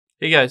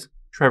Hey guys,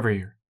 Trevor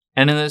here.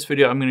 And in this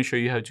video, I'm going to show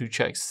you how to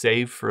check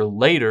save for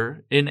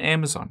later in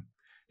Amazon.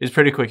 It's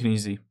pretty quick and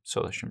easy,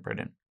 so let's jump right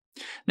in.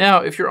 Now,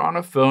 if you're on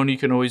a phone, you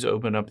can always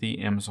open up the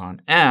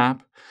Amazon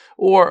app,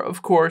 or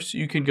of course,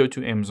 you can go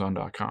to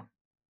Amazon.com.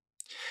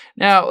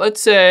 Now,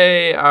 let's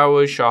say I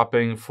was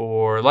shopping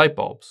for light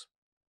bulbs,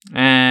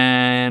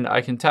 and I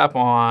can tap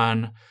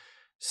on,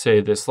 say,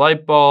 this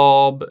light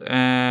bulb,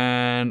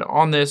 and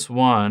on this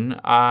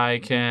one, I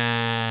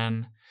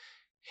can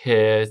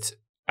hit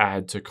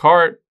add to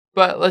cart,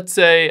 but let's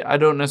say I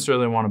don't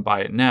necessarily want to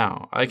buy it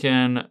now. I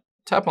can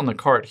tap on the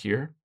cart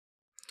here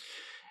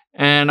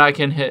and I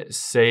can hit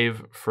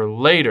save for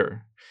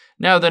later.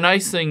 Now, the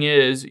nice thing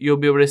is you'll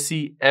be able to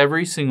see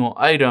every single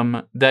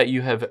item that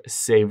you have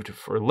saved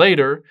for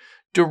later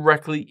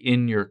directly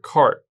in your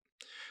cart.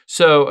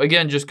 So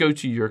again, just go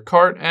to your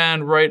cart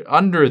and right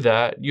under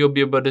that, you'll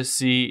be able to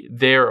see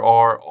there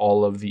are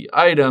all of the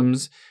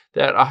items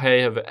that I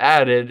have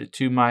added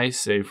to my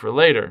save for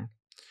later.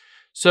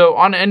 So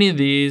on any of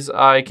these,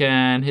 I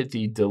can hit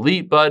the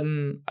delete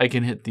button. I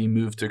can hit the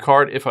move to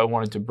cart if I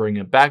wanted to bring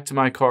it back to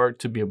my cart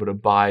to be able to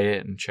buy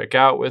it and check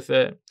out with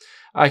it.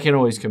 I can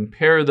always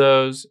compare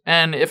those.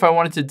 And if I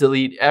wanted to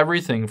delete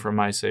everything from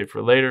my save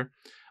for later,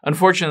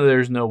 unfortunately,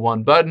 there's no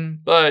one button,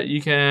 but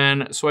you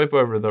can swipe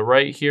over to the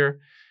right here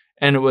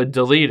and it would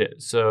delete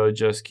it. So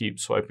just keep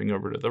swiping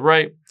over to the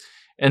right.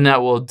 And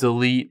that will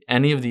delete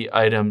any of the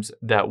items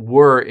that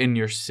were in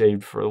your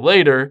saved for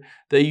later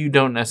that you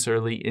don't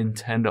necessarily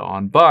intend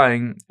on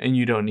buying and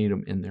you don't need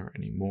them in there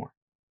anymore.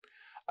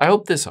 I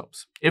hope this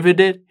helps. If it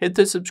did, hit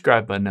the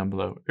subscribe button down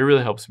below. It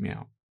really helps me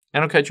out.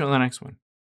 And I'll catch you on the next one.